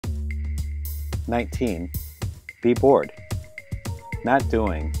19. Be bored. Not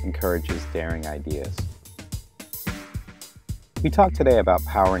doing encourages daring ideas. We talked today about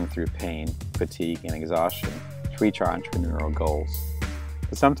powering through pain, fatigue, and exhaustion to reach our entrepreneurial goals.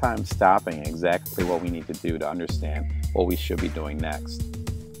 But sometimes stopping exactly what we need to do to understand what we should be doing next.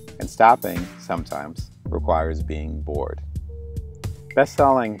 And stopping, sometimes, requires being bored.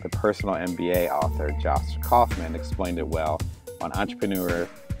 Best-selling The Personal MBA author Josh Kaufman explained it well on entrepreneur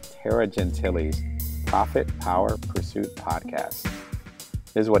Tara Gentili's Profit, Power, Pursuit podcast.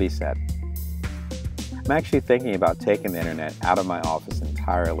 Here's what he said. I'm actually thinking about taking the internet out of my office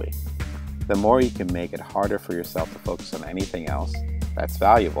entirely. The more you can make it harder for yourself to focus on anything else, that's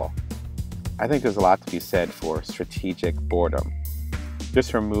valuable. I think there's a lot to be said for strategic boredom.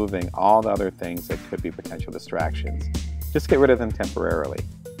 Just removing all the other things that could be potential distractions. Just get rid of them temporarily.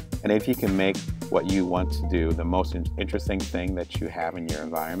 And if you can make what you want to do the most interesting thing that you have in your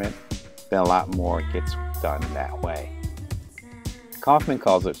environment, then a lot more gets done that way. Kaufman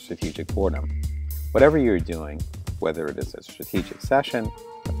calls it strategic boredom. Whatever you're doing, whether it is a strategic session,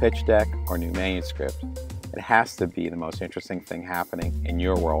 a pitch deck, or new manuscript, it has to be the most interesting thing happening in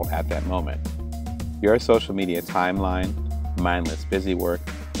your world at that moment. Your social media timeline, mindless busy work,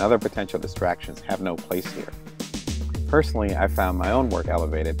 and other potential distractions have no place here. Personally, I found my own work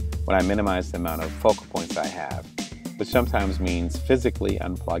elevated when I minimize the amount of focal points I have, which sometimes means physically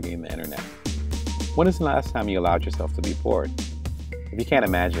unplugging the internet. When is the last time you allowed yourself to be bored? If you can't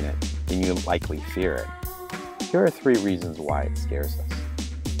imagine it, then you likely fear it. Here are 3 reasons why it scares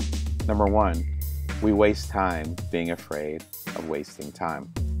us. Number 1, we waste time being afraid of wasting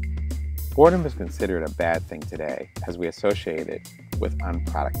time. Boredom is considered a bad thing today as we associate it with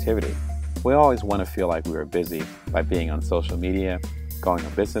unproductivity. We always want to feel like we were busy by being on social media, going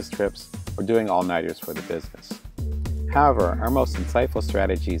on business trips, or doing all-nighters for the business. However, our most insightful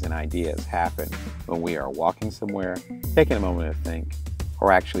strategies and ideas happen when we are walking somewhere, taking a moment to think,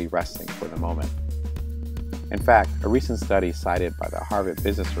 or actually resting for the moment. In fact, a recent study cited by the Harvard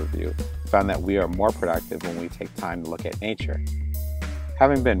Business Review found that we are more productive when we take time to look at nature.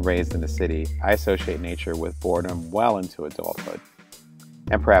 Having been raised in the city, I associate nature with boredom well into adulthood.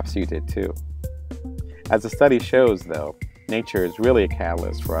 And perhaps you did too. As the study shows, though, nature is really a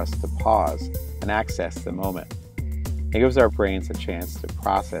catalyst for us to pause and access the moment. It gives our brains a chance to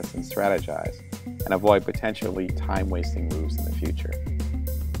process and strategize and avoid potentially time-wasting moves in the future.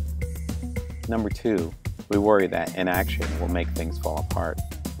 Number 2, we worry that inaction will make things fall apart.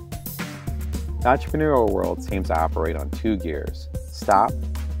 The entrepreneurial world seems to operate on 2 gears, stop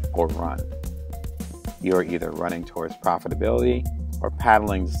or run. You are either running towards profitability or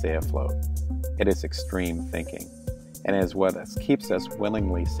paddling to stay afloat. It is extreme thinking, and it is what keeps us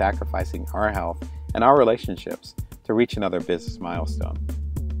willingly sacrificing our health and our relationships to reach another business milestone.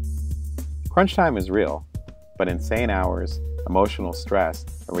 Crunch time is real, but insane hours, emotional stress,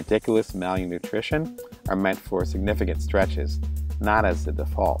 and ridiculous malnutrition are meant for significant stretches, not as the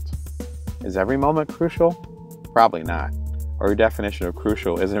default. Is every moment crucial? Probably not, or your definition of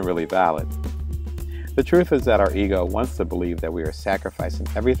crucial isn't really valid. The truth is that our ego wants to believe that we are sacrificing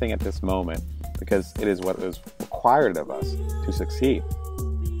everything at this moment because it is what is required of us to succeed.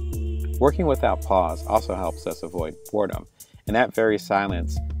 Working without pause also helps us avoid boredom, and that very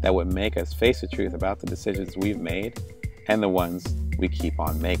silence that would make us face the truth about the decisions we've made and the ones we keep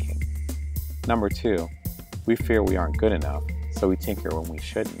on making. Number 2, we fear we aren't good enough, so we tinker when we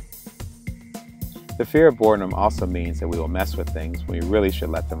shouldn't. The fear of boredom also means that we will mess with things when we really should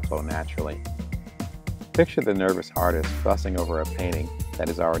let them flow naturally. Picture the nervous artist fussing over a painting that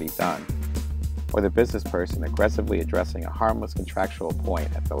is already done, or the business person aggressively addressing a harmless contractual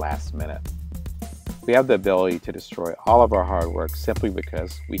point at the last minute. We have the ability to destroy all of our hard work simply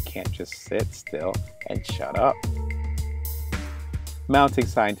because we can't just sit still and shut up. Mounting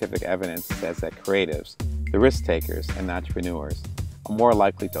scientific evidence says that creatives, the risk takers, and entrepreneurs are more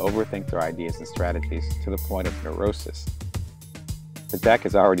likely to overthink their ideas and strategies to the point of neurosis. The deck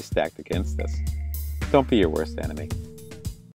is already stacked against us. Don't be your worst enemy.